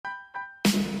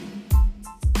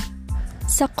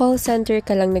sa call center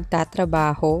ka lang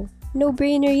nagtatrabaho,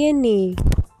 no-brainer yan eh.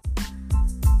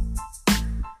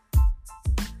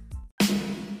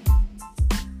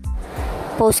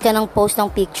 Post ka ng post ng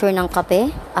picture ng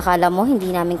kape? Akala mo hindi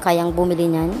namin kayang bumili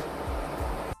niyan?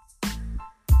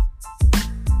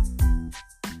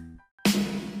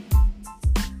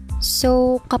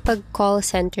 So, kapag call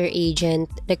center agent,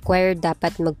 required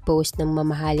dapat mag-post ng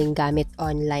mamahaling gamit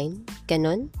online?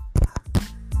 Ganon?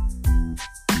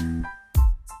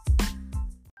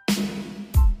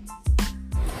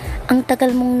 Ang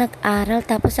tagal mong nag-aral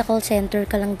tapos sa call center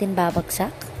ka lang din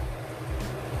babagsak?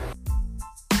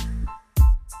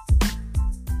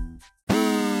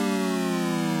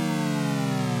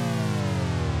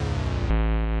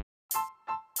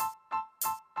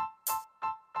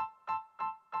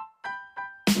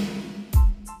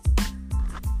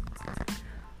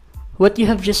 What you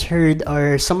have just heard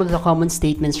are some of the common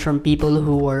statements from people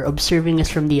who are observing us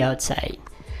from the outside.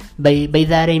 By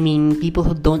that I mean people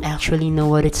who don't actually know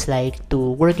what it's like to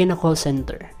work in a call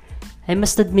center. I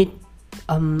must admit,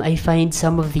 I find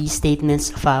some of these statements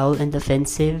foul and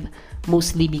offensive,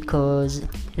 mostly because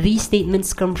these statements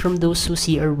come from those who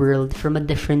see our world from a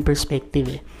different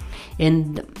perspective.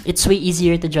 And it's way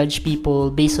easier to judge people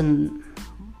based on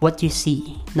what you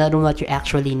see, not on what you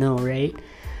actually know, right?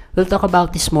 We'll talk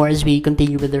about this more as we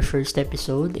continue with our first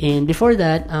episode. And before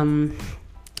that,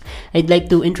 I'd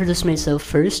like to introduce myself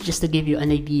first, just to give you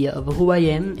an idea of who I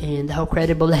am and how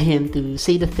credible I am to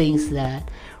say the things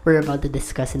that we're about to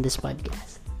discuss in this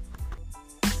podcast.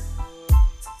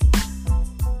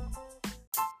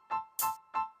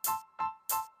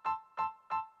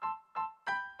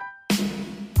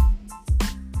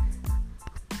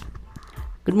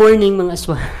 Good morning mga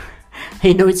aswang.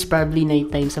 I know it's probably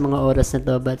nighttime sa mga oras na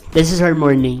to, but this is our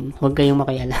morning. Huwag kayong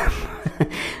makialam.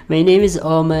 My name is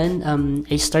Oman.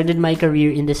 I started my career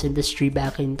in this industry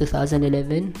back in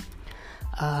 2011.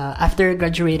 After I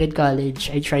graduated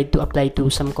college, I tried to apply to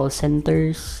some call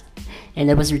centers, and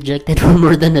I was rejected for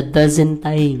more than a dozen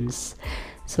times.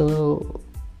 So,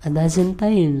 a dozen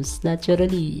times.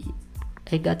 Naturally,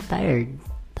 I got tired.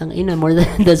 Tangina, more than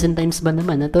a dozen times ba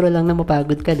naman? Natural lang na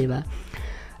mapagod ka, di ba?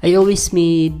 I always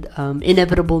made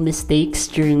inevitable mistakes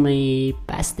during my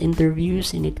past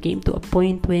interviews, and it came to a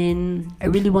point when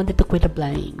I really wanted to quit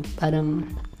applying. Parang,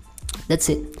 that's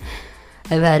it.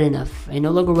 I've had enough. I no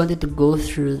longer wanted to go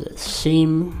through the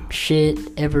same shit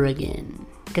ever again.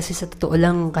 Kasi sa totoo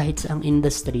lang, kahit sa ang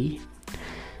industry,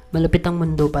 malapit ang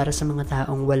mundo para sa mga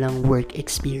taong walang work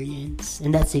experience.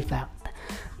 And that's a fact.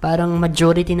 Parang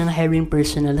majority ng hiring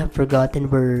personnel have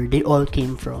forgotten where they all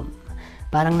came from.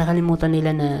 Parang nakalimutan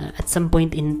nila na at some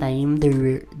point in time,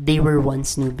 they were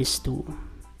once newbies too.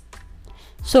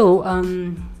 So,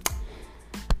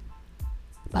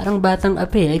 parang batang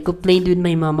ape, I complained with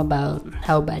my mom about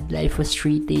how bad life was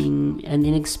treating an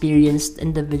inexperienced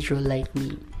individual like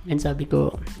me. And sabi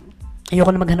ko,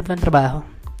 ayoko na maghanap ng trabaho.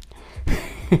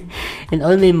 And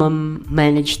all my mom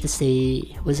managed to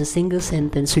say was a single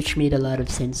sentence which made a lot of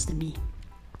sense to me.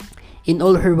 In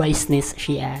all her wiseness,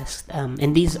 she asked,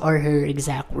 and these are her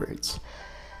exact words,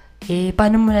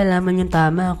 paano mo malalaman yung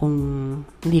tama kung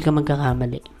hindi ka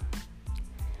magkakamali?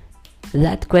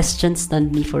 That question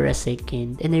stunned me for a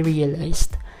second, and I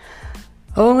realized,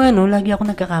 oo nga no, lagi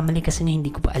ako nagkakamali kasi na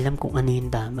hindi ko pa alam kung ano yung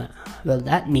tama. Well,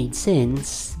 that made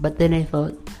sense, but then I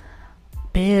thought,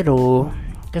 pero,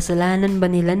 kasalanan ba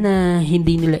nila na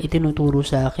hindi nila itinuturo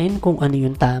sa akin kung ano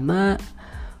yung tama?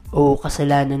 O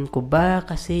kasalanan ko ba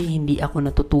kasi hindi ako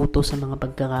natututo sa mga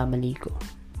pagkakamali ko?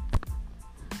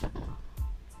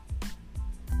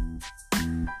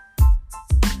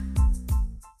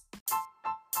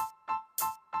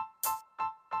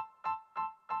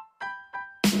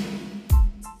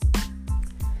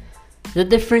 The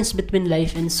difference between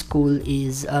life and school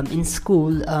is, in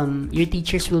school, your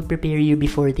teachers will prepare you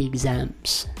before the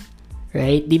exams.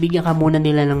 Right? Bibigyan ka muna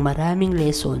nila ng maraming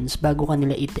lessons bago ka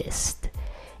nila i-test.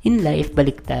 In life,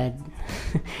 baliktad.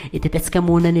 Ititest ka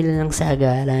muna nila ng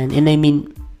sagaran. And I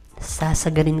mean,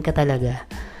 sasagarin ka talaga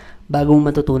bago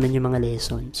matutunan yung mga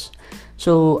lessons.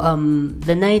 So,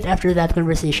 the night after that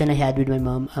conversation I had with my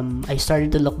mom, I started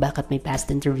to look back at my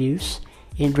past interviews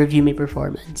and review my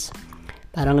performance.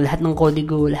 Parang lahat ng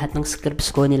kodigo, lahat ng scripts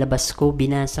ko, nilabas ko,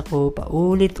 binasa ko,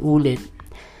 paulit-ulit.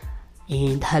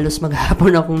 And halos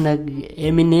maghapon akong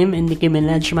nag-Eminem and Nicki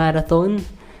Minaj marathon.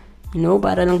 You know,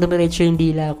 para lang dumiretso yung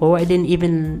dila ko. I didn't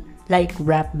even like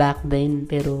rap back then,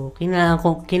 pero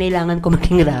kinailangan ko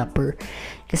maging rapper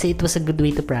kasi it was a good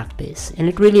way to practice, and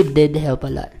it really did help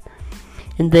a lot.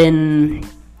 And then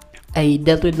I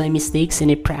dealt with my mistakes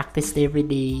and I practiced every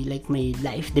day like my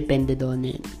life depended on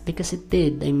it. Because it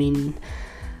did. I mean,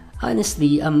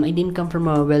 honestly, I didn't come from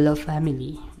a well-off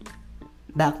family.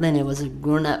 Back then, I was a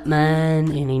grown-up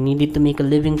man and I needed to make a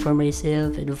living for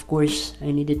myself. And of course,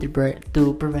 I needed to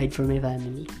provide for my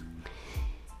family.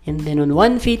 And then on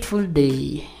one fateful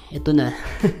day, ito na,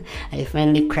 I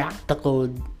finally cracked the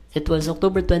code. It was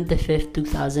October 25th,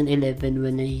 2011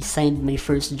 when I signed my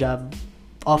first job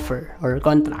offer or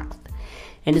contract.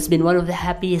 And it's been one of the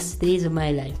happiest days of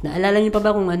my life. Naalala niyo pa ba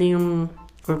kung ano yung,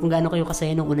 or kung gaano kayo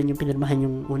kasaya nung una niyong pinirmahan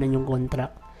yung una niyong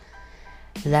contract?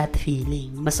 That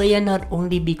feeling. Masaya not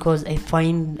only because I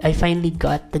finally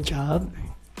got the job,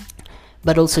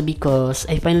 but also because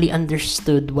I finally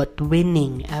understood what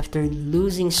winning after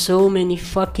losing so many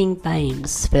fucking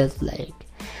times felt like.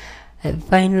 I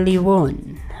finally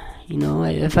won. You know,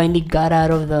 I finally got out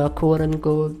of the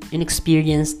quote-unquote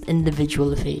inexperienced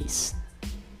individual phase.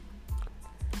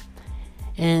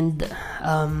 And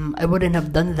I wouldn't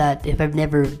have done that if I've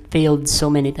never failed so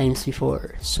many times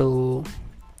before. So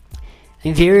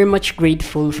I'm very much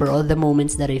grateful for all the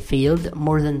moments that I failed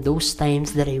more than those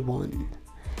times that I won.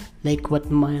 Like what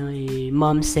my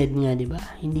mom said nga, di ba?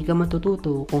 Hindi ka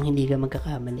matututo kung hindi ka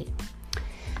magkakamali.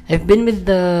 I've been with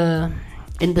the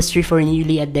industry for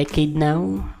nearly a decade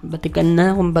now. Batikan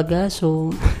na, kumbaga.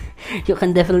 So, you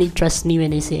can definitely trust me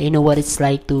when I say I know what it's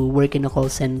like to work in a call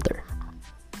center.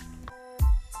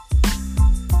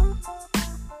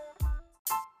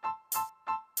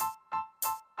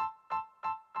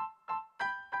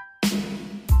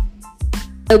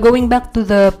 So going back to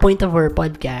the point of our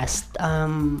podcast,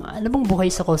 ano bang buhay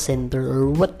sa call center,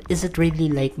 or what is it really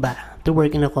like ba to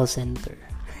work in a call center?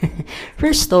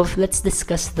 First off, let's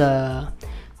discuss the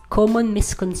common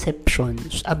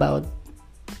misconceptions about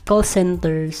call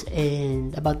centers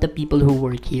and about the people who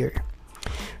work here.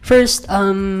 First,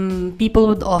 people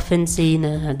would often say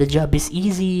na the job is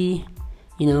easy,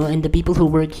 you know, and the people who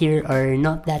work here are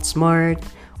not that smart,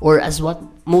 or as what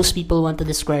most people want to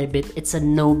describe it, it's a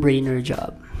no-brainer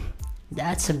job.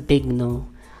 That's a big no.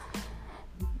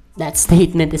 That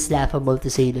statement is laughable to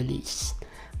say the least.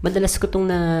 Madalas ko itong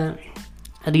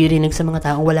naririnig sa mga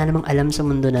taong wala namang alam sa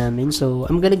mundo namin. So,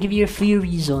 I'm gonna give you a few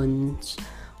reasons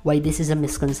why this is a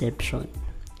misconception.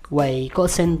 Why call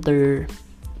center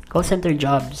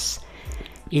jobs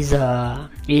is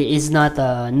not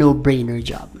a no-brainer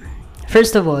job.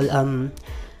 First of all,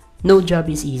 no job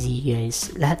is easy,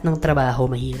 guys. Lahat ng trabaho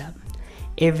mahirap.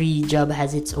 Every job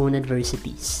has its own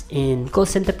adversities, and call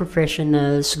center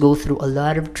professionals go through a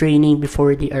lot of training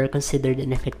before they are considered an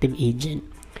effective agent.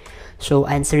 So,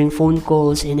 answering phone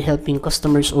calls and helping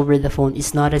customers over the phone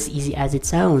is not as easy as it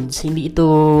sounds. Hindi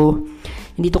ito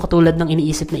katulad ng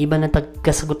iniisip na iba na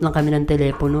kasagot lang kami ng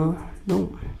telepono.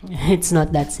 No, it's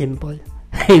not that simple.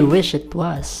 I wish it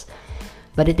was.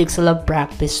 But it takes a lot of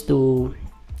practice to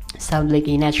sound like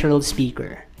a natural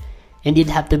speaker. And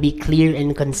you'd have to be clear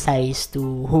and concise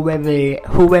to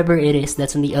whoever it is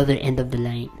that's on the other end of the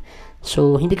line.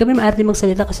 So, hindi kami maarte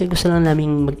magsalita kasi gusto lang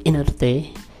namin mag-inarte.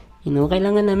 You know,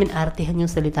 kailangan namin artehan yung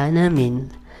salita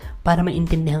namin para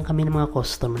maintindihan kami ng mga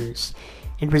customers.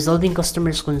 And resolving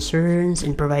customers' concerns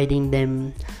and providing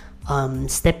them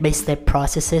step-by-step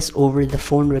processes over the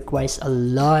phone requires a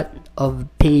lot of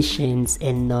patience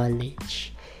and knowledge.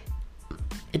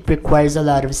 It requires a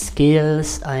lot of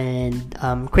skills and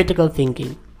critical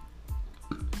thinking.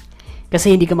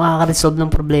 Kasi hindi ka makaka-resolve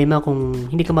ng problema kung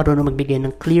hindi ka marunong magbigay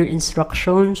ng clear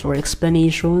instructions or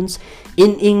explanations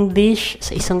in English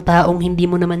sa isang taong hindi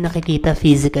mo naman nakikita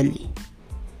physically.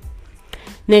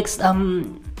 Next,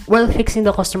 while fixing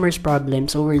the customer's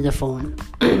problems over the phone,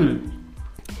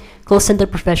 call center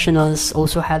professionals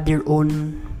also have their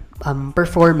own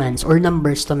performance or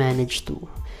numbers to manage too.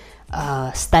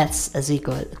 Stats, as we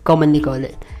commonly call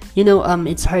it. You know,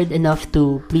 it's hard enough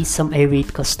to please some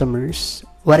irate customers.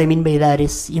 What I mean by that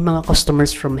is, yung mga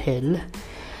customers from hell.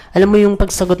 Alam mo yung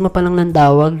pagsagot mo pa lang ng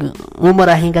tawag,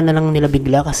 mumurahin ka na lang nila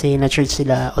bigla kasi na-charge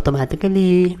sila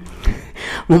automatically.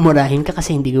 Mumurahin ka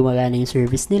kasi hindi gumagana yung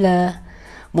service nila.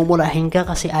 Mumurahin ka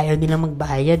kasi ayaw nilang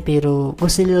magbayad pero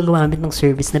gusto nila lumamit ng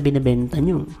service na binibenta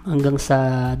nyo. Hanggang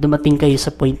sa dumating kayo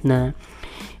sa point na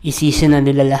isisi na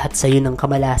nila lahat sa'yo ng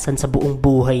kamalasan sa buong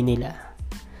buhay nila.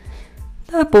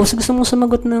 Tapos, gusto mong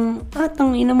sumagot ng,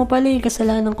 tang ina mo pala,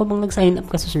 kasalanan ko bang nag-sign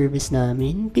up ka sa service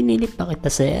namin? Pinilit pa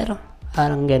kita, sir.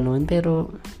 Parang ganun,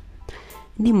 pero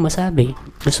hindi mo masabi.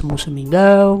 Gusto mong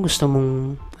sumigaw, gusto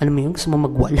mong, gusto mong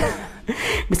magwala.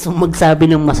 Gusto mong magsabi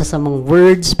ng masasamang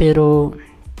words, pero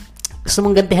gusto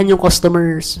mong gantihan yung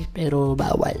customers, pero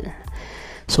bawal.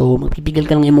 So,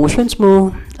 magpipigil ka ng emotions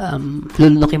mo,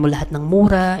 lulunukin mo lahat ng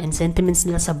mura and sentiments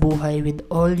nila sa buhay with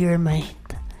all your might.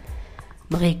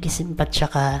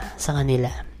 Makikisimpatsya ka sa kanila.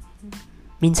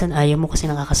 Minsan ayaw mo kasi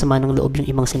nakakasama ng loob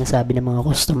yung ibang sinasabi ng mga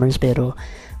customers, pero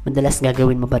madalas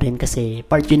gagawin mo pa rin kasi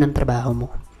part yun ng trabaho mo.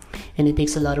 And it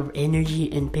takes a lot of energy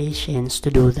and patience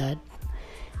to do that.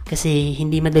 Kasi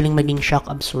hindi madaling maging shock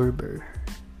absorber.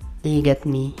 Do you get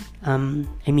me?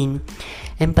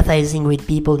 Empathizing with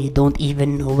people you don't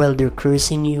even know while they're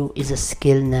cursing you is a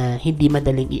skill na hindi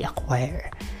madaling i-acquire.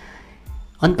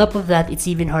 On top of that, it's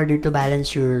even harder to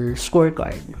balance your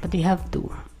scorecard. But you have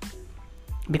to.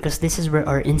 Because this is where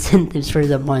our incentives for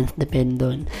the month depend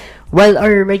on. While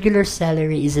our regular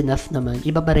salary is enough naman,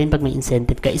 iba pa rin pag may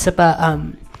incentive ka. Isa pa,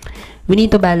 we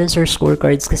need to balance our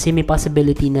scorecards kasi may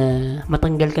possibility na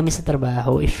matanggal kami sa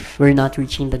trabaho if we're not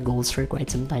reaching the goals for quite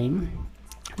some time.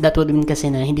 That would mean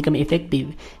kasi na hindi kami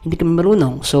effective, hindi kami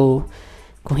marunong. So,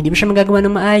 kung hindi mo siya magagawa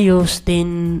ng maayos, then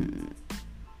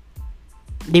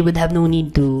they would have no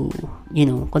need to,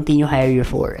 continue hire you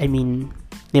for.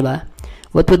 Di ba?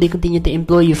 What would they continue to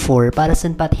employ you for? Para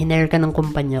saan pa at hinire ka ng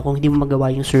kumpanya kung hindi mo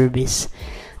magawa yung service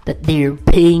that they're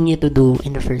paying you to do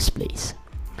in the first place?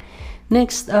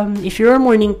 Next, if you're a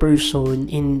morning person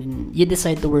and you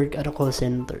decide to work at a call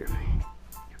center,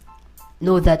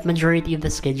 know that majority of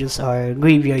the schedules are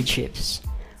graveyard shifts,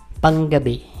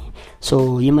 panggabi.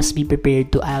 So, you must be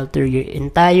prepared to alter your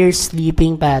entire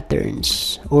sleeping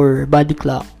patterns or body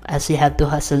clock as you have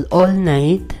to hustle all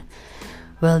night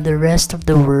while the rest of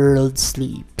the world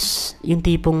sleeps. Yung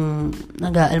tipong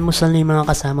nag-aalmusal na yung mga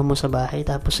kasama mo sa bahay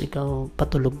tapos ikaw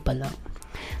patulog pa lang.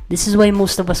 This is why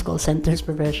most of us call center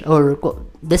professionals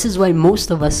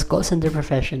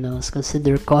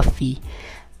consider coffee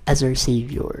as our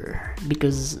savior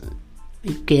because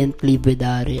we can't live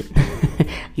without it.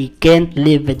 We can't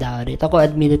live without it. Ako,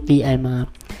 admittedly, I'm a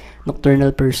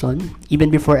nocturnal person. Even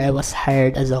before I was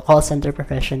hired as a call center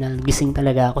professional, gising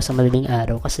talaga ako sa madaling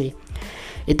araw kasi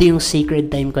ito yung sacred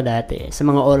time ko dati. Sa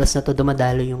mga oras na to,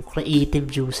 dumadalo yung creative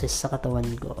juices sa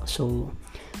katawan ko. So,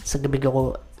 sa gabi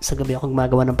ako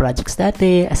gumagawa ng projects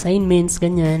dati, assignments,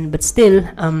 ganyan. But still,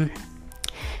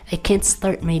 I can't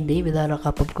start my day without a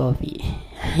cup of coffee.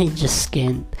 I just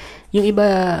can't. Yung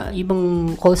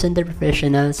ibang call center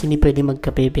professionals, hindi pwede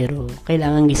magkape pero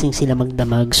kailangan gising sila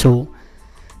magdamag. So,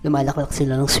 lumalaklak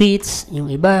sila ng sweets. Yung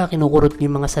iba, kinukurot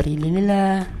yung mga sarili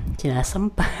nila.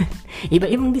 Sinasampan.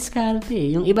 Iba-ibang diskarte.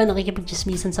 Yung iba,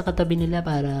 nakikipagchismisan sa katabi nila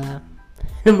para,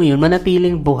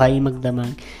 manatiling buhay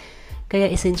magdamag. Kaya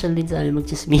essential din sa amin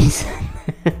magchismisan.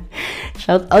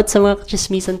 Shout out sa mga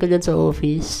chismisan ko dyan sa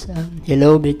office.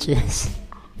 Hello, bitches.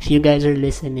 If you guys are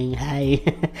listening, hi.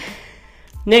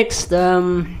 Next,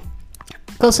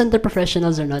 call center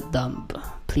professionals are not dumb.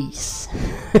 Please.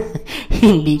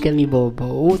 Hindi kami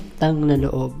bobo. Utang na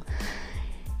loob.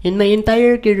 In my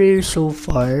entire career so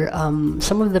far,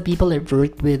 some of the people I've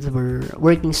worked with were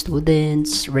working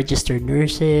students, registered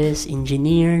nurses,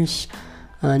 engineers,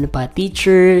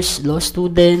 teachers, law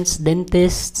students,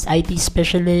 dentists, IT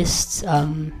specialists,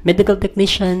 medical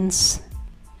technicians,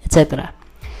 etc.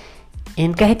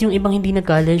 And kahit yung ibang hindi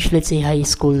nag-college, let's say high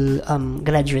school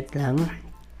graduate lang,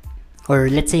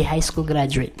 or let's say high school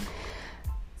graduate,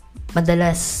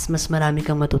 madalas mas marami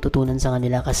kang matututunan sa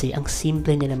kanila kasi ang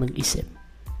simple nila mag-isip.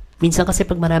 Minsan kasi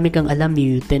pag marami kang alam,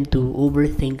 you tend to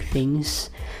overthink things.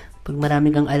 Pag marami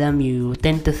kang alam, you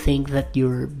tend to think that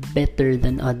you're better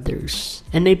than others.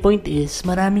 And my point is,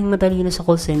 maraming matalino sa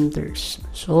call centers.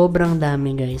 Sobrang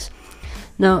dami, guys.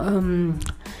 Now,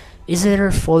 is it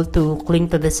our fault to cling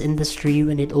to this industry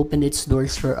when it opened its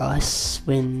doors for us?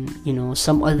 When,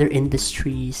 some other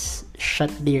industries shut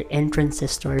their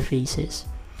entrances to our faces?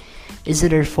 Is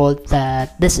it our fault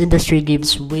that this industry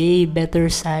gives way better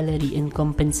salary and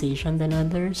compensation than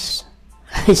others?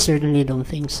 I certainly don't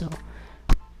think so.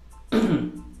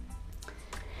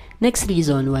 Next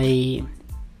reason why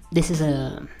this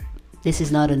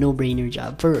is not a no-brainer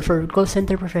job for call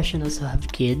center professionals who have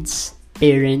kids,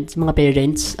 mga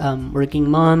parents, working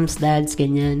moms, dads,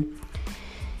 ganyan.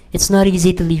 It's not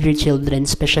easy to leave your children,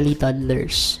 especially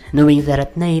toddlers, knowing that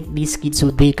at night these kids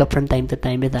would wake up from time to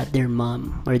time without their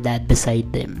mom or dad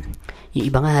beside them. Yung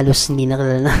iba nga halos hindi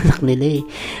nakilala ng anak nila eh.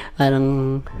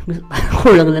 Parang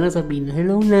kulang na lang sabihin,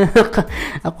 hello nak,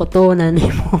 ako to,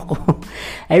 nanay mo ko.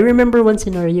 I remember one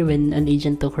scenario when an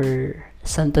agent took her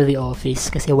son to the office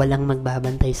kasi walang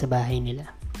magbabantay sa bahay nila.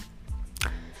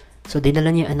 So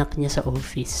dinala niya yung anak niya sa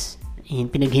office. And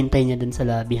pinaghintay niya dun sa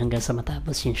lobby hanggang sa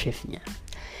matapos yung shift niya.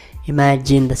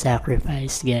 Imagine the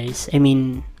sacrifice, guys.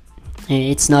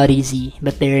 It's not easy,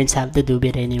 but parents have to do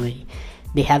it anyway.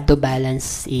 They have to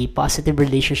balance a positive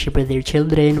relationship with their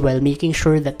children while making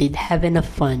sure that they'd have enough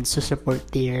funds to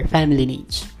support their family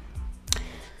needs.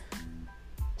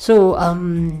 So,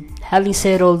 having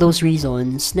said all those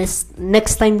reasons,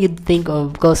 next time you'd think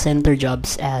of call center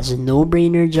jobs as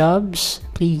no-brainer jobs,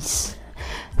 please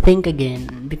think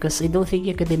again, because I don't think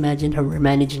you could imagine how we're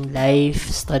managing life,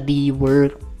 study,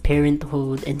 work,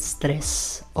 parenthood, and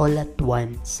stress all at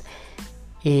once.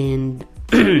 And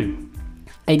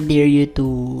I dare you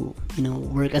to,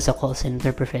 work as a call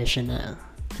center professional.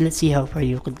 Let's see how far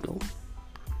you could go.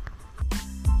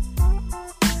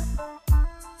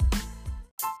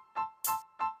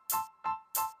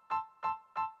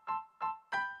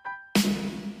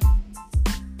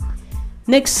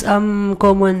 Next,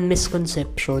 common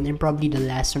misconception, and probably the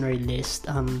last on our list,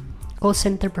 call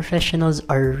center professionals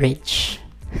are rich.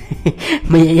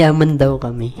 Mayayaman daw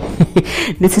kami.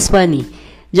 This is funny.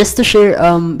 Just to share,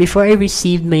 before I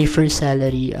received my first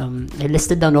salary, I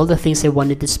listed down all the things I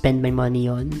wanted to spend my money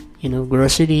on.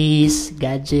 Groceries,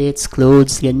 gadgets,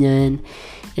 clothes, ganyan.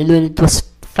 And when it was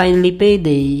finally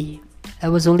payday,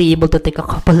 I was only able to take a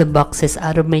couple of boxes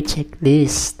out of my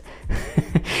checklist.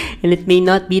 And it may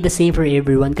not be the same for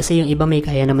everyone kasi yung iba may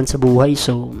kaya naman sa buhay.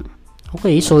 So,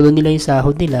 okay, solo nila yung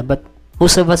sahod nila. But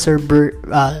most of us are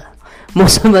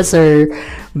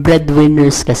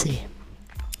breadwinners kasi.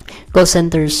 Call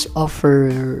centers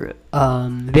offer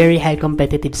very high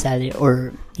competitive salary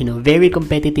or very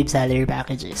competitive salary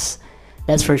packages.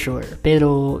 That's for sure.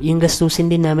 Pero yung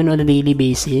gastusin din namin on a daily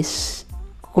basis,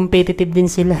 competitive din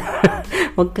sila.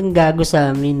 Huwag kang gago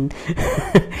sa amin.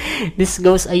 This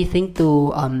goes, I think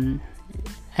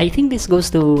this goes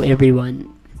to everyone.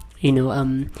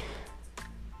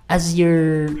 As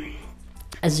your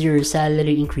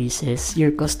salary increases,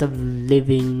 your cost of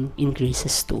living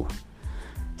increases too.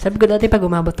 Sabi ko dati, pag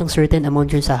umabot ng certain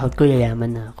amount yung sahod ko,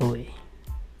 yayaman na ako eh.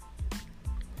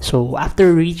 So,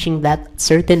 after reaching that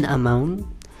certain amount,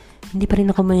 hindi pa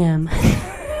rin ako mayaman.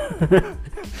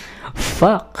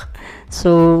 Fuck.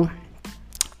 So,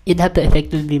 you'd have to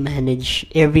effectively manage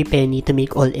every penny to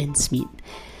make all ends meet.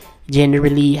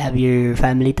 Generally, you have your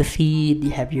family to feed,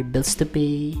 you have your bills to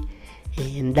pay,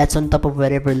 and that's on top of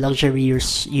whatever luxury you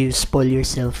spoil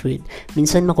yourself with.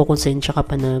 Minsan makukonsensya ka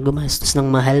pa na gumastos ng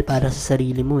mahal para sa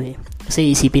sarili mo eh.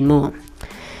 Kasi isipin mo,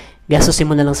 gastusin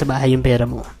mo na lang sa bahay yung pera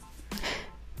mo.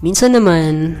 Minsan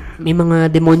naman, may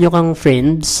mga demonyo kang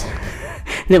friends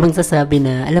na magsasabi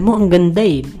na, alam mo, ang ganda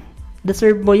eh.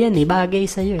 Deserve mo yan eh. Bagay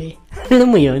sa'yo eh.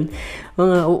 Alam mo yun?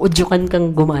 Mga uudyukan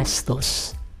kang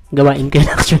gumastos. Gawain ko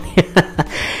yun actually.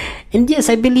 And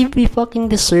yes, I believe we fucking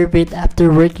deserve it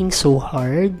after working so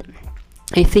hard.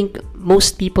 I think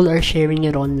most people are sharing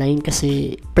it online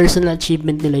kasi personal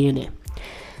achievement nila yun eh.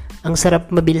 Ang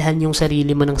sarap mabilhan yung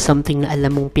sarili mo ng something na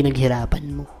alam mong pinaghirapan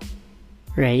mo.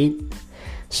 Right?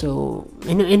 So,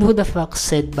 and who the fuck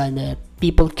said ba na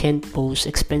people can't post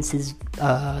expensive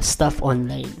stuff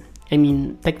online? I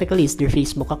mean, technically, it's their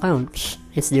Facebook accounts.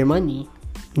 It's their money.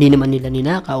 Hindi naman nila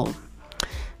ninakaw.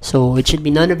 So, it should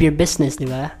be none of your business, di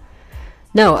ba?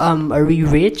 Now, are we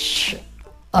rich?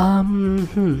 Some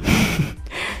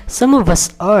of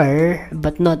us are,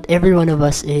 but not every one of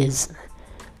us is.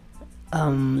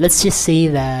 Let's just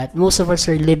say that most of us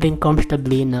are living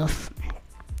comfortably enough.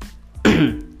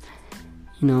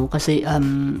 Kasi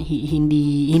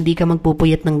hindi ka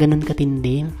magpupuyat ng ganun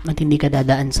katindi at hindi ka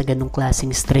dadaan sa ganung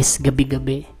klaseng stress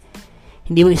gabi-gabi.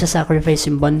 Hindi mo isa-sacrifice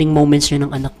yung bonding moments nyo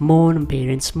ng anak mo, ng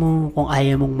parents mo, kung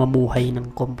ayaw mong mamuhay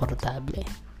ng komportable.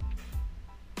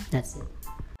 That's it.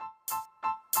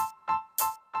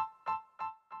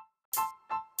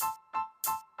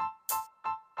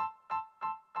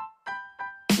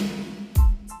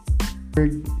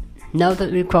 Now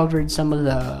that we've covered some of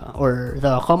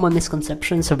the common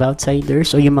misconceptions of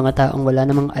outsiders o yung mga taong wala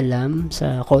namang alam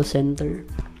sa call center,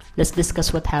 let's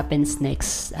discuss what happens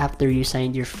next after you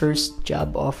signed your first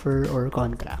job offer or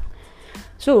contract.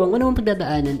 So, ang unang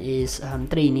pagdadaanan is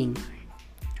training.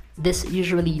 This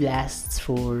usually lasts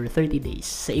for 30 days.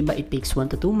 Sa iba, it takes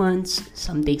 1 to 2 months.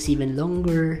 Some takes even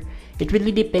longer. It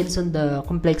really depends on the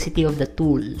complexity of the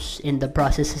tools and the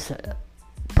processes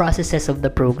of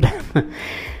the program.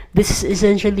 This is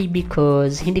essentially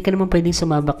because hindi ka naman pwedeng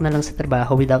sumabak na lang sa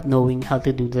trabaho without knowing how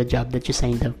to do the job that you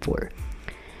signed up for.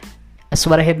 As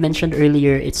what I have mentioned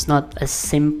earlier, it's not as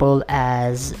simple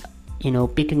as,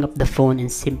 picking up the phone and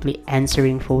simply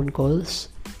answering phone calls.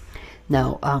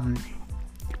 Now,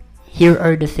 here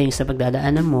are the things na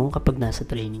pagdadaanan mo kapag nasa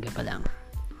training ka pa lang.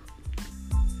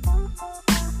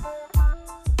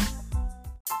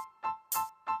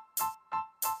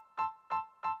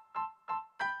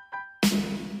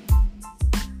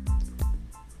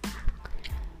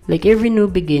 Like every new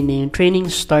beginning, training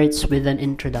starts with an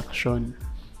introduction.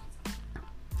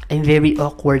 I'm very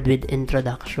awkward with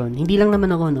introduction. Hindi lang naman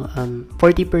ako, no?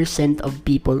 40% of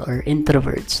people are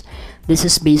introverts. This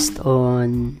is based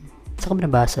on... Saan ko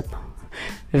nabasa to?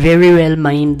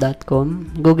 verywellmind.com.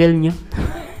 Google nyo.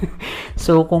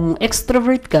 So, kung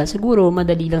extrovert ka, siguro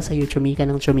madali lang sa'yo chumika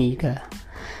ng chumika.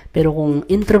 Pero kung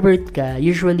introvert ka,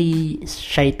 usually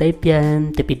shy type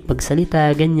yan, tipid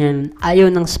magsalita, ganyan.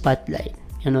 Ayaw ng spotlight.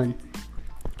 Ganun.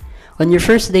 On your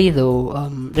first day though,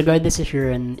 regardless if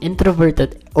you're an introvert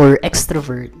or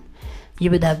extrovert, you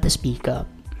would have to speak up.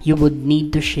 You would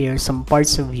need to share some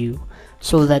parts of you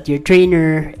so that your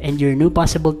trainer and your new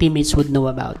possible teammates would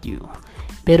know about you.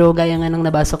 Pero gaya nga nang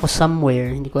nabasa ko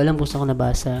somewhere, hindi ko alam kung saan ko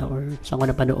nabasa or saan ko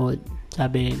napanood.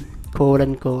 Sabi, quote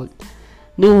unquote,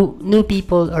 new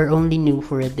people are only new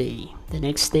for a day. The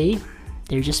next day,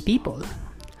 they're just people.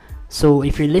 So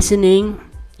if you're listening,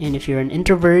 and if you're an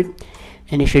introvert,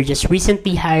 and if you're just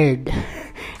recently hired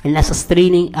and nasa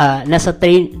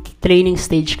training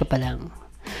stage ka pa lang,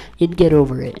 you'd get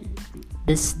over it.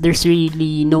 There's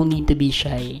really no need to be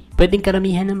shy. Pwedeng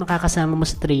karamihan na makakasama mo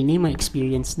sa training, mga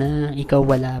experience na, ikaw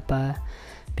wala pa.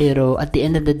 Pero at the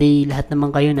end of the day, lahat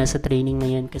naman kayo nasa training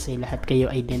ngayon kasi lahat kayo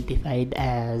identified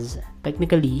as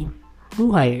technically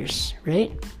new hires,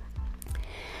 right?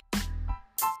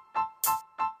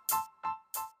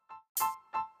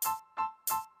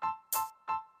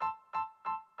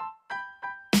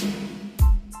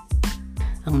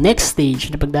 Ang next stage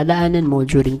na pagdadaanan mo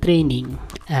during training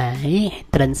ay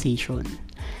transition.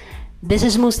 This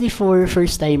is mostly for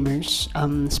first-timers,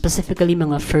 specifically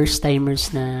mga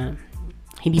first-timers na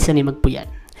hindi sanay magpuyat.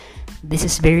 This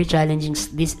is very challenging.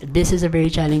 This is a very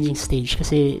challenging stage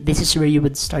kasi this is where you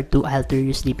would start to alter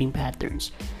your sleeping patterns.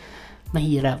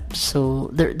 Mahirap. So,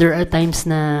 there are times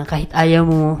na kahit ayaw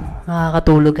mo,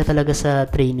 makakatulog ka talaga sa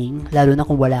training, lalo na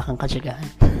kung wala kang katsagahan.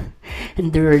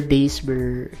 And there are days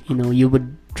where, you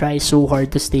would try so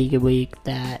hard to stay awake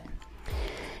that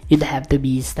you'd have to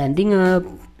be standing up,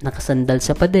 nakasandal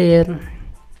sa pader,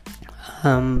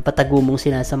 patago mong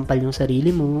sinasampal yung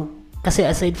sarili mo. Kasi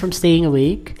aside from staying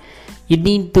awake, you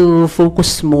need to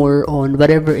focus more on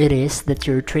whatever it is that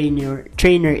your trainer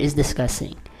is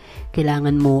discussing.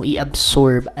 Kailangan mo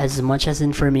i-absorb as much as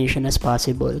information as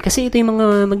possible. Kasi ito yung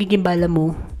mga magiging bala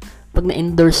mo pag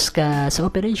na-endorse ka sa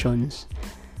operations.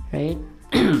 Right?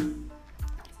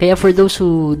 Kaya for those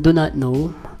who do not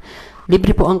know,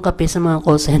 libre po ang kape sa mga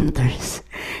call centers.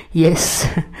 Yes,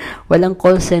 walang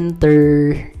call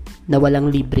center na walang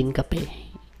libreng kape.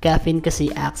 Caffeine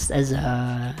kasi acts as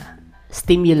a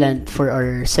stimulant for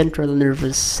our central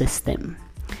nervous system.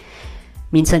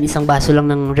 Minsan isang baso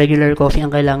lang ng regular coffee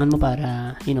ang kailangan mo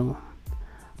para,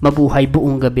 mabuhay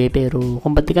buong gabi. Pero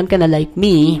kung batikan ka na like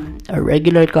me, a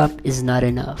regular cup is not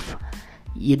enough.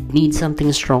 You'd need something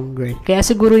stronger. Kaya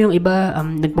siguro yung iba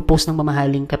nagpo-post ng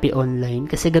mamahaling kape online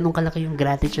kasi ganun kalaki yung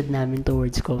gratitude namin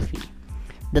towards coffee.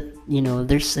 That,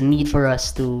 there's a need for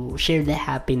us to share the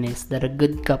happiness that a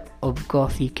good cup of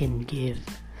coffee can give.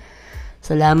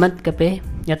 Salamat kape,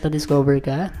 at na-discover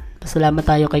ka. Pasalamat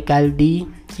tayo kay Caldi.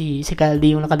 Si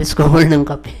Caldi yung nakadiscover ng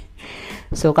kape.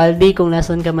 So Caldi, kung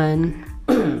nasan ka man,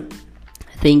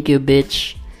 thank you,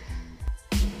 bitch.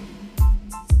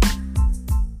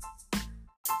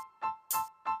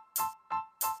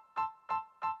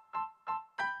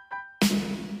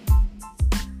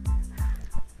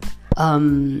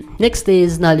 Next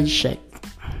is knowledge check.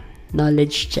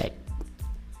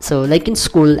 So, like in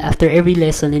school, after every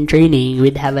lesson in training,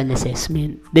 we'd have an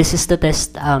assessment. This is to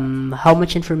test how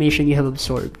much information you have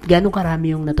absorbed. Gaano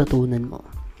karami yung natutunan mo.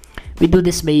 We do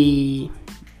this by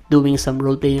doing some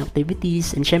role-playing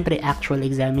activities and syempre actual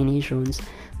examinations.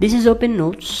 This is open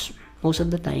notes most of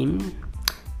the time.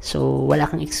 So, wala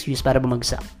kang excuse para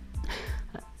bumagsak.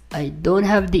 I don't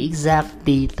have the exact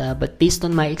data, but based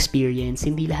on my experience,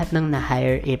 hindi lahat ng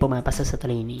na-hire pumapasa sa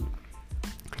training.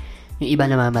 Yung iba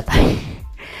namamatay.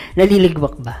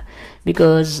 Naliligwak ba?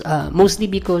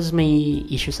 Mostly because may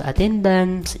issue sa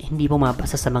attendance, hindi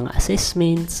pumapasa sa mga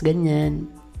assessments, ganyan.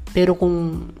 Pero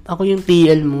kung ako yung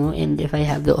TL mo, and if I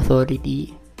have the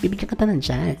authority, bibigyan ka ng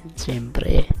chance,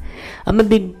 syempre. I'm a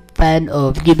big fan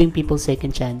of giving people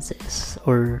second chances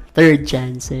or third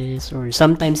chances or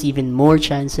sometimes even more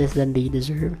chances than they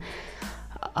deserve.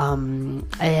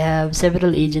 I have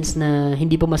several agents na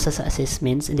hindi pumasa sa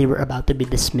assessments and they were about to be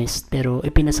dismissed pero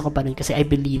ipinasa ko pa rin kasi I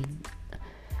believe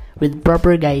with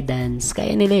proper guidance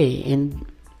kaya nila and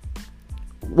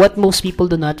what most people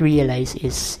do not realize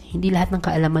is hindi lahat ng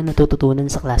kaalaman natututunan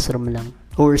sa classroom lang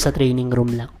or sa training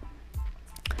room lang.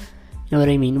 You know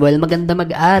what I mean? While maganda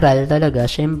mag-aral talaga,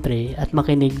 syempre, at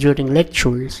makinig during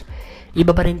lectures,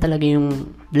 iba pa rin talaga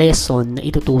yung lesson na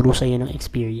ituturo sa'yo ng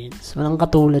experience. Walang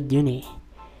katulad yun eh.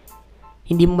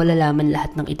 Hindi mo malalaman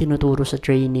lahat ng itinuturo sa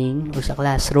training o sa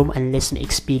classroom unless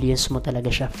na-experience mo talaga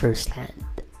siya first hand.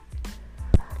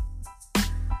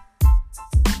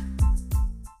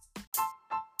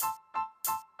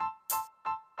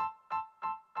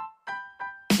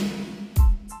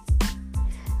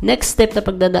 Next step na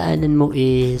pagdadaanan mo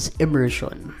is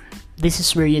immersion. This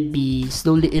is where you'd be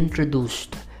slowly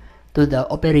introduced to the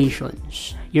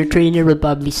operations. Your trainer will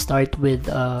probably start with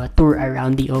a tour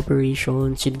around the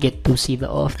operations. You'd get to see the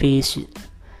office. You'd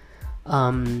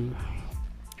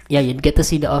get to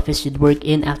see the office you'd work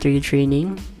in after your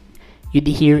training. You'd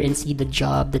hear and see the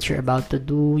job that you're about to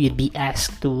do. You'd be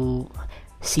asked to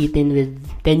sit in with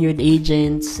tenured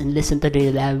agents and listen to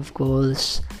their lab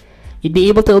calls. You'd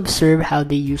be able to observe how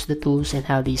they use the tools and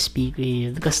how they speak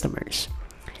with customers.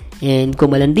 And kung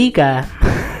malandi ka,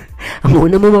 ang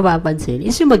una mo mapapansin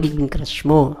is yung magiging crush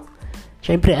mo.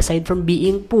 Siyempre, aside from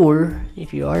being poor,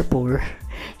 if you are poor,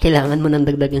 kailangan mo ng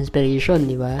dagdag inspiration,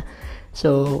 di ba?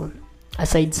 So,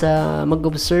 aside sa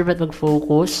mag-observe at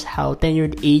mag-focus how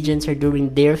tenured agents are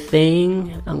doing their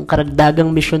thing, ang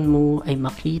karagdagang mission mo ay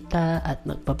makita at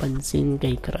magpapansin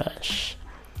kay crush.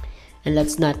 And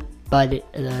that's not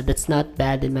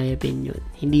bad in my opinion.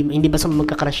 Hindi basta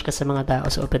magka-crush ka sa mga tao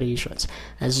sa operations.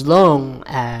 As long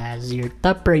as your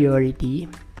top priority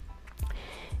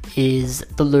is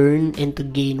to learn and to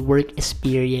gain work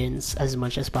experience as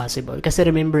much as possible. Kasi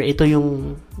remember, ito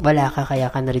yung wala ka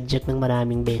kaya ka na-reject ng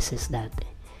maraming beses dati.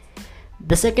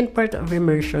 The second part of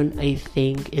immersion, I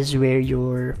think, is where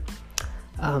your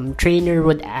trainer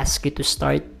would ask you to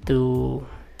start to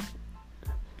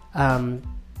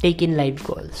take in live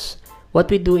calls. What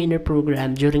we do in our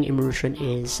program during immersion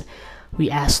is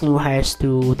we ask new hires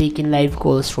to take in live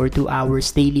calls for 2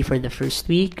 hours daily for the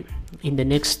first week. In the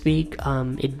next week,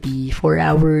 it'd be 4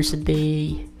 hours a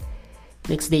day.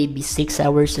 Next day, it'd be 6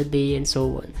 hours a day, and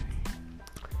so on.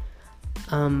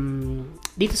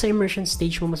 Dito sa immersion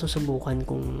stage mo masusubukan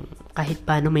kung kahit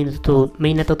paano may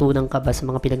natutunan ka ba sa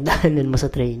mga pinagdaanan mo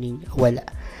sa training. Wala.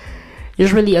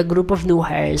 Usually, a group of new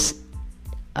hires,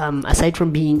 aside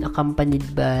from being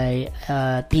accompanied by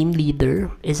a team leader,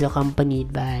 is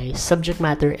accompanied by subject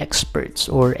matter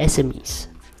experts or SMEs.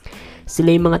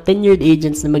 Sila yung mga tenured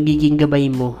agents na magiging gabay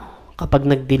mo kapag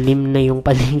nagdilim na yung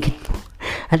paligid mo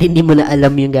at hindi mo na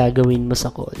alam yung gagawin mo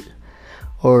sa call.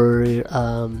 Or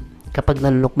kapag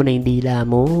nalunok mo na yung dila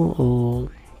mo, o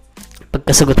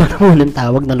pagkasagot mo na ng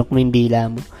tawag, nalunok mo yung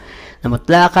dila mo.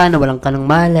 Namatla ka, nawalan ka ng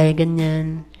malay,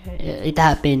 ganyan. It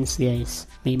happens, guys.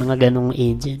 May mga ganong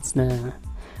agents na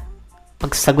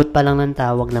pagsagot pa lang ng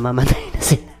tawag, namamatay na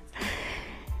sila.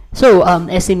 So,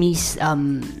 SMEs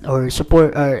or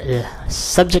support or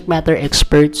subject matter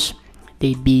experts,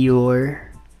 they'd be your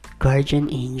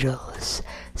guardian angels.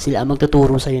 Sila ang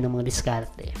magtuturo sa'yo ng mga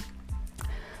diskarte.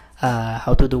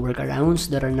 How to do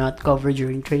workarounds that are not covered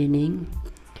during training.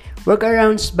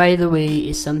 Workarounds, by the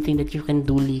way, is something that you can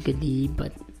do legally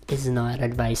but is not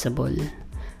advisable.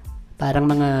 Parang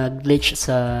mga glitch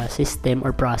sa system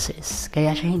or process.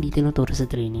 Kaya siya hindi tinuturo sa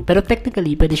training. Pero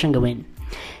technically, pwede siyang gawin.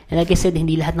 And like I said,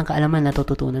 hindi lahat ng kaalaman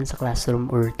natututunan sa classroom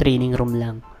or training room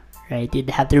lang. Right? You'd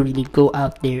have to really go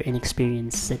out there and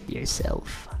experience it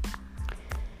yourself.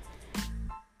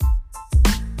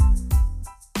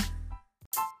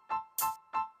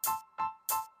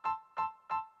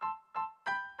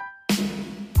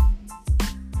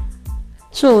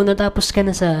 So, natapos ka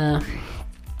na sa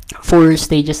 4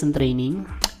 stages ng training.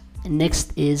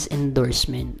 Next is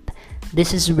endorsement.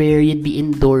 This is where you'd be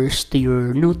endorsed to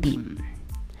your new team.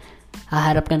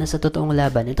 Haharap ka na sa totoong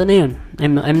laban. Ito na yun.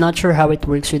 I'm not sure how it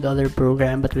works with other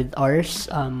program, but with ours,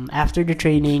 after the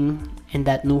training and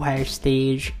that new hire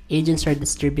stage, agents are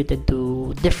distributed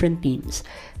to different teams.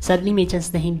 Sadly, may chance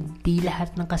na hindi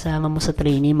lahat ng kasama mo sa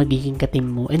training magiging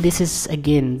ka-team mo. And this is,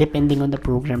 again, depending on the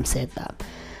program setup.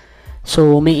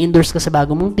 So, may endorse ka sa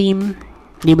bago mong team.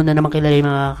 Hindi mo na naman kilala yung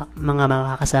mga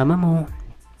makakasama mo.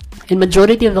 And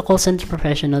majority of the call center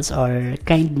professionals are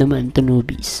kind naman to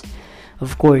newbies.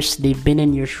 Of course, they've been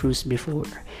in your shoes before.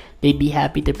 They'd be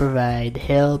happy to provide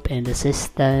help and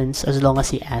assistance as long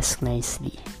as you ask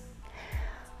nicely.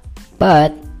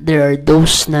 But, there are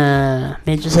those na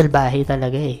medyo salbahe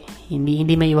talaga eh.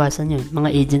 Hindi maiwasan yun. Mga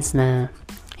agents na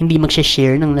hindi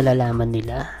magsha-share ng nalalaman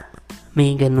nila.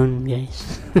 May ganun,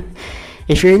 guys.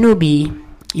 If you're a newbie,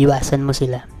 iwasan mo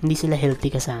sila. Hindi sila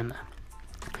healthy kasama.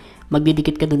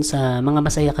 Magdidikit ka dun sa mga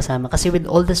masaya kasama. Kasi with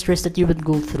all the stress that you would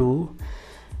go through,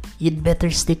 you'd better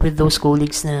stick with those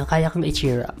colleagues na kaya kang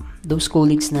i-cheer up. Those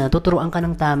colleagues na tuturuan ka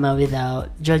ng tama without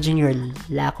judging your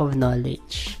lack of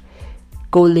knowledge.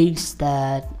 Colleagues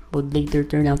that would later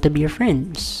turn out to be your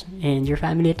friends and your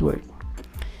family at work.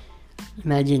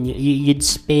 Imagine you'd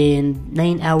spend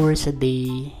 9 hours a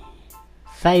day,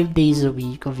 5 days a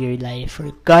week of your life for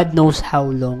God knows how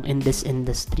long in this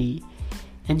industry,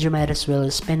 and you might as well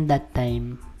spend that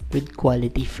time with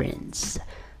quality friends.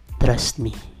 Trust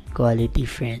me, quality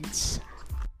friends.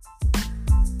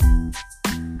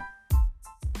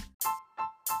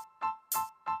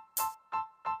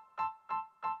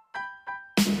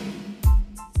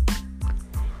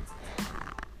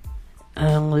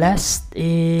 Ang last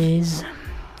is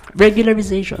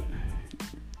regularization.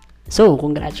 So,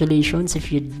 congratulations if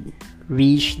you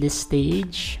reach this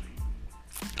stage.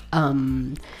 A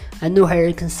new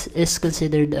hire is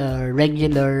considered a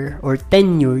regular or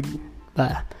tenured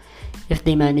if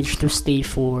they manage to stay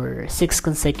for 6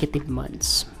 consecutive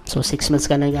months. So, 6 months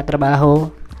ka na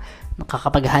nagtatrabaho,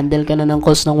 makakapag-handle ka na ng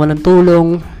calls ng walang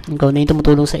tulong, ikaw na yung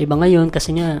tumutulong sa iba ngayon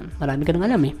kasi nga, marami ka nang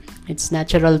alam eh. It's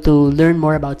natural to learn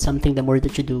more about something the more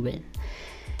that you do it.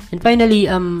 And finally,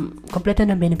 kompleto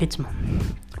na benefits mo.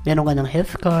 Meron ka ng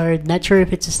health card, not sure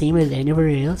if it's the same with anywhere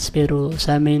else, pero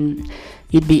sa amin,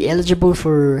 you'd be eligible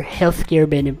for healthcare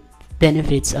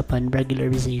benefits upon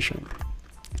regularization.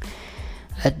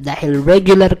 At dahil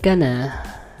regular ka na,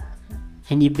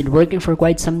 and you've been working for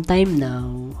quite some time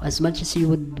now, as much as you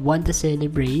would want to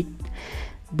celebrate,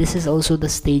 this is also the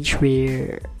stage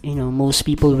where, most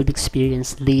people would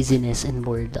experience laziness and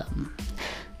boredom.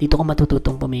 Dito ko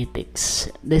matututong pumetics.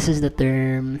 This is the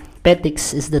term,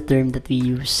 petics is the term that we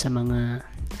use sa mga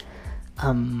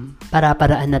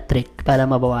para-paraan na trick para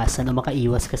mabawasan o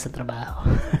makaiwas ka sa trabaho.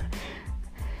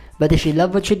 But if you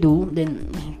love what you do,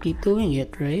 then keep doing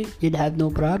it, right? You'd have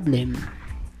no problem.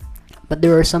 But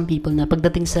there are some people na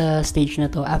pagdating sa stage na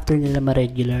to, after nila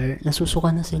ma-regular,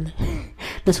 nasusuka na sila.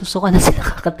 Nasusuka na sila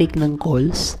kakatake ng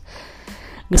calls.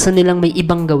 Gusto nilang may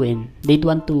ibang gawin. They'd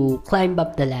want to climb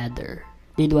up the ladder.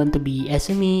 They'd want to be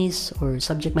SMEs or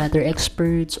subject matter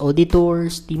experts,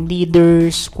 auditors, team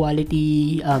leaders,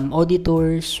 quality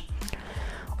auditors,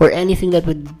 or anything that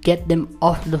would get them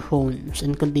off the phones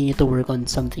and continue to work on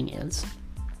something else.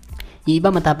 Yung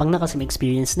iba matapang na kasi may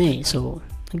experience na eh. So,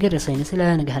 nag-resign na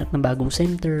sila, naghahanap ng bagong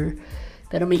center.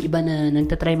 Pero may iba na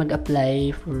nagtatry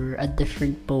mag-apply for a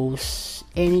different post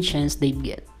any chance they'd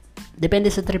get. Depende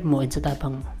sa trip mo and sa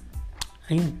tapang mo.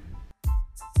 Ayun.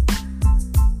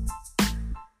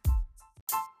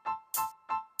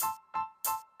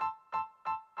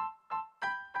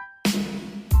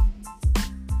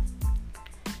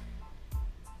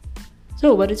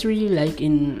 So, what it's really like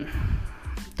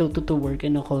to work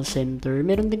in a call center,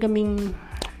 meron kaming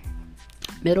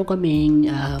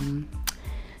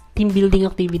team building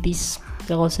activities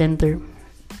sa call center.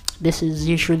 This is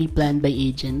usually planned by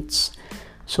agents.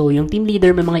 So, yung team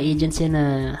leader, may mga agents yan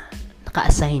na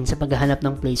naka-assign sa paghahanap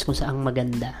ng place kung saan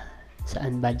maganda.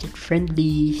 Saan budget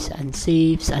friendly, saan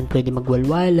safe, saan pwede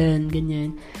magwalwalan,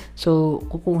 ganyan. So,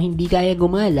 kung hindi kaya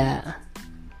gumala,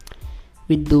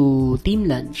 we do team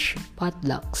lunch,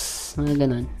 potlucks, mga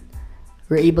ganon.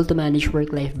 We're able to manage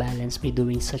work-life balance by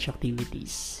doing such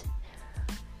activities.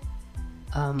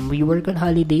 We work on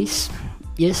holidays.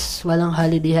 Yes, walang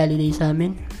holiday sa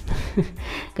amin.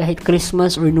 Kahit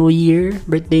Christmas or New Year,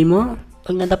 birthday mo,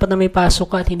 pag natapat na may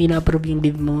pasok ka at hindi na-approve yung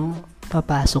leave mo,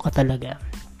 papasok ka talaga.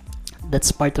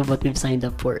 That's part of what we've signed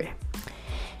up for.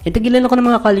 And tagilan ako ng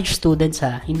mga college students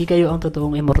ha, hindi kayo ang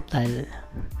totoong immortal.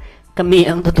 Kami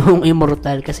ang totoong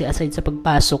immortal kasi aside sa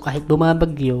pagpasok, kahit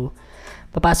bumabagyo,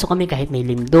 papasok kami kahit may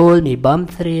lindol, may bomb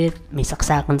threat, may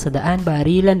saksakan sa daan,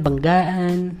 barilan,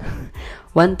 banggaan.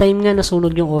 One time nga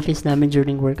nasunog yung office namin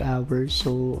during work hours.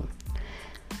 So,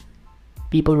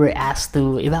 people were asked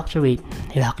to evacuate,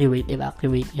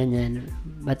 ganyan.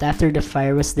 But after the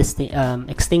fire was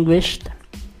extinguished,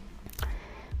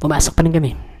 pumasok pa rin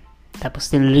kami. Tapos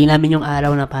tinuloy namin yung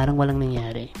araw na parang walang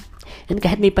nangyari. And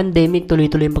kahit may pandemic,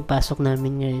 tuloy-tuloy yung pagpasok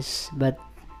namin, guys. But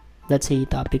that's a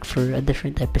topic for a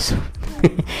different episode.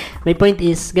 My point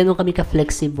is, ganun kami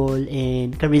ka-flexible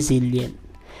and ka-resilient.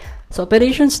 So,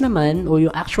 operations naman, o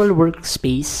yung actual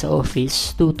workspace sa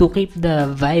office, to keep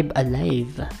the vibe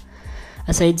alive.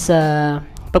 Aside sa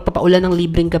pagpapaulan ng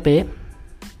libreng kape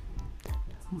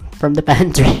from the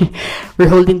pantry,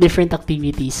 we're holding different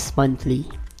activities monthly.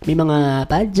 May mga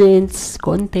pageants,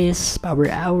 contests, power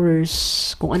hours,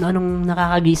 kung ano-anong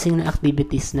nakakagising na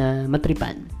activities na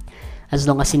matripan. As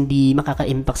long as hindi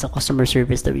makaka-impact sa customer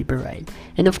service that we provide.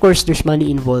 And of course, there's money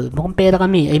involved. Mukhang pera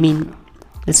kami. I mean,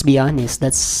 let's be honest.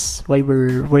 That's why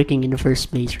we're working in the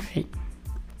first place, right?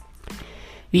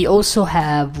 We also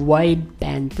have wide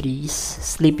pantries,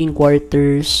 sleeping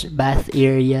quarters, bath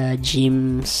area,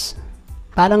 gyms.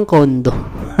 Parang condo.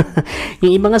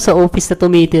 Yung iba nga sa office na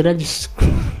tumitira,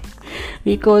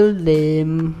 we call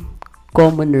them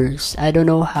commoners. I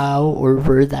don't know how or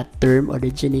where that term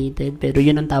originated, pero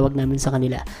yun ang tawag namin sa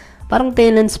kanila. Parang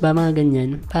tenants ba, mga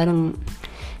ganyan. Parang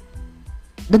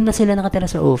doon na sila nakatira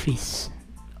sa office.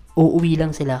 Uuwi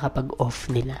lang sila kapag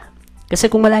off nila. Kasi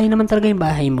kung malayo naman talaga yung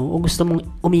bahay mo o gusto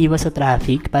mong umiiwas sa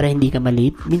traffic para hindi ka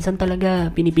malate, minsan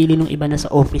talaga pinipili nung iba na sa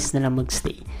office na lang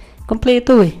magstay.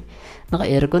 Kompleto eh.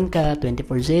 Naka-aircon ka,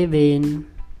 24/7.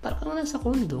 Parang kang nasa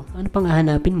condo. Ano pang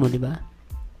hahanapin mo, di ba?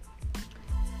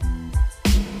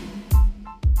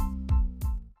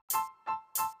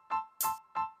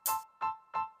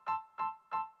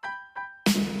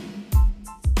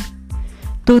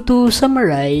 To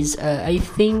summarize, I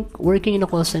think working in a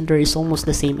call center is almost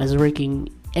the same as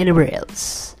working anywhere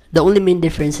else. The only main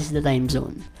difference is the time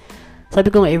zone.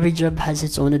 Sabi ko nga, every job has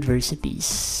its own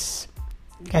adversities.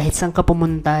 Kahit saan ka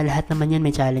pumunta, lahat naman yan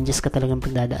may challenges ka talagang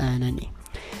pagdadaanan eh.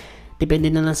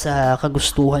 Depende na lang sa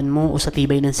kagustuhan mo o sa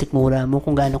tibay ng sikmura mo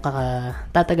kung gaano ka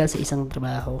tatagal sa isang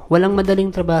trabaho. Walang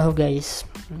madaling trabaho, guys.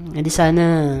 Hindi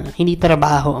sana hindi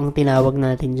trabaho ang tinawag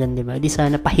natin dyan, di ba? Hindi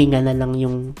sana pahinga na lang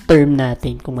yung term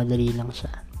natin kung madali lang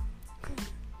siya.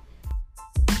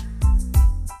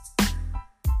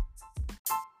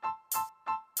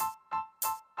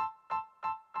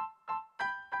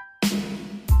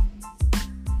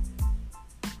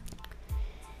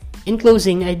 In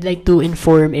closing, I'd like to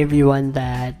inform everyone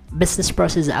that business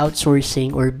process outsourcing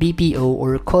or BPO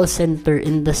or call center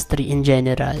industry in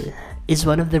general is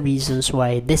one of the reasons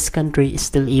why this country is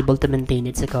still able to maintain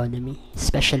its economy,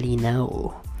 especially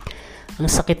now. Ang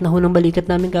sakit na ho ng balikat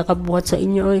namin kakabuhat sa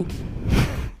inyo eh.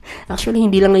 Actually,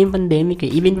 hindi lang ngayong pandemic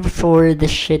eh. Even before the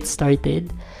shit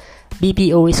started,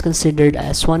 BPO is considered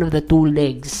as one of the two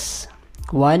legs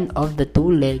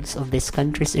of this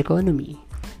country's economy.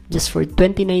 Just for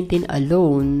 2019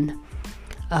 alone,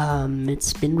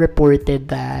 it's been reported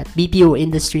that BPO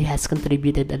industry has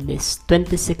contributed at least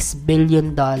 $26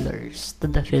 billion to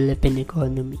the Philippine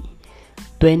economy.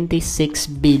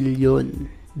 $26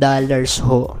 billion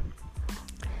ho.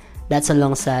 That's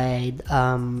alongside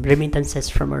remittances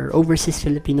from our overseas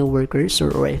Filipino workers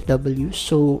or OFWs.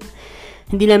 So,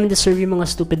 hindi namin deserve yung mga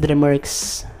stupid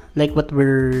remarks like what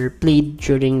were played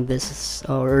during this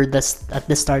or at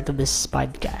the start of this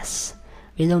podcast.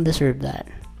 We don't deserve that.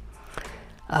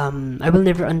 I will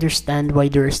never understand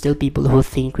why there are still people who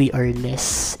think we are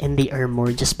less and they are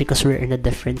more just because we're in a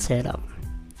different setup.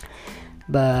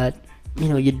 But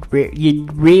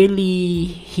you'd rarely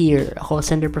hear a call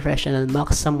center professional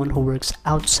mock someone who works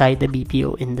outside the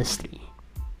BPO industry.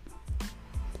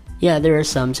 Yeah, there are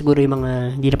some. Siguro yung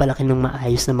mga hindi na palaki ng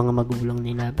maayos na mga magulang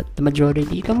nila. But the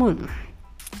majority, come on.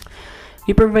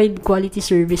 We provide quality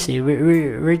service eh.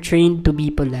 We're trained to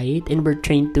be polite and we're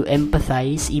trained to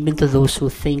empathize even to those who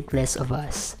think less of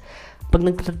us. Pag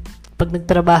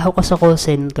nagtrabaho ka sa call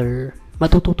center,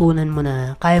 matututunan mo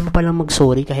na kaya mo palang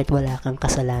mag-sorry kahit wala kang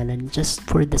kasalanan just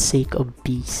for the sake of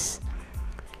peace.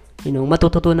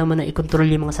 Matututunan mo na i-control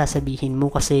yung mga sasabihin mo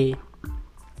kasi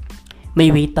may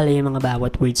weight pala yung mga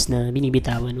bawat words na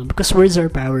binibitawan mo. Because words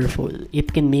are powerful.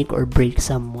 It can make or break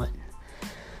someone.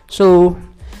 So,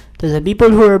 to the people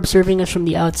who are observing us from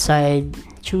the outside,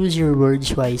 choose your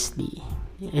words wisely.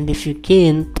 And if you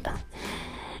can't,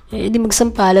 di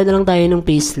magsampala na lang tayo ng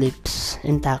payslips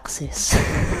and taxes.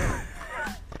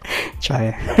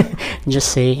 Char.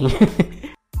 Just saying.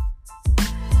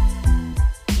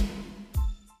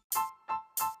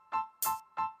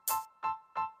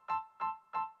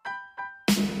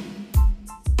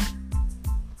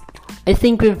 I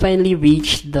think we've finally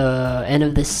reached the end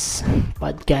of this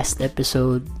podcast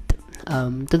episode.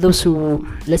 To those who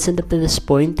listened up to this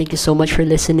point, thank you so much for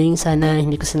listening. Sana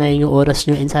hindi ko sinayang yung oras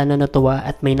nyo and sana natuwa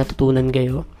at may natutunan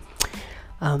kayo.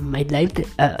 I'd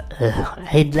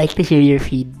like to hear your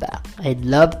feedback. I'd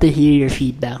love to hear your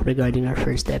feedback regarding our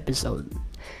first episode.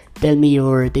 Tell me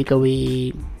your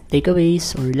takeaways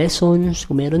or lessons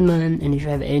kung meron man, and if you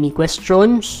have any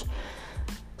questions,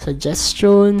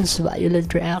 suggestions,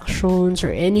 violent reactions,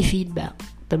 or any feedback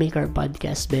to make our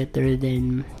podcast better,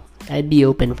 then I'd be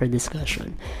open for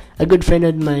discussion. A good friend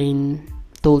of mine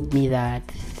told me that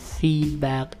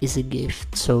feedback is a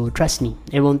gift, so trust me,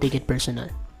 I won't take it personal.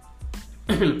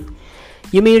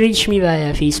 You may reach me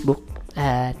via Facebook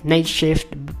at Night Shift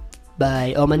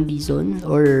by Oman Dizon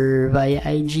or via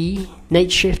IG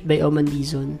Night Shift by Oman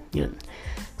Dizon. Yun.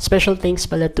 Special thanks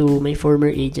pala to my former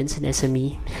agents in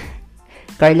SME.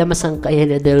 Carla Masangkay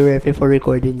and Adele Refe for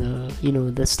recording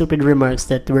the stupid remarks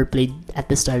that were played at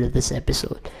the start of this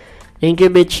episode. Thank you,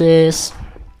 bitches.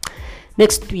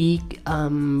 Next week,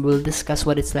 we'll discuss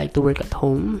what it's like to work at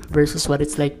home versus what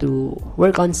it's like to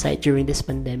work on site during this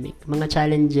pandemic. Mga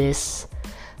challenges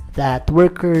that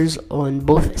workers on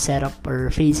both setup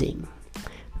are facing.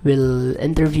 We'll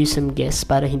interview some guests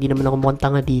para hindi naman ako mukhang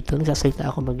tanga dito. Nagsasalita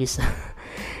ako mag-isa.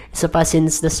 Isa pa,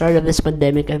 since the start of this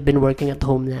pandemic, I've been working at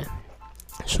home na.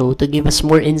 So, to give us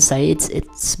more insights,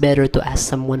 it's better to ask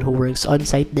someone who works on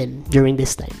site then during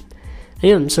this time.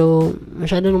 Ayun, so,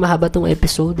 masyadong mahaba tong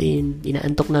episode and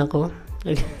inaantok na ako.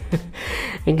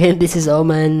 Again, this is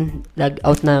Oman. Log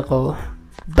out na ako.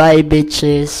 Bye,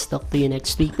 bitches. Talk to you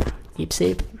next week. Keep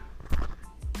safe.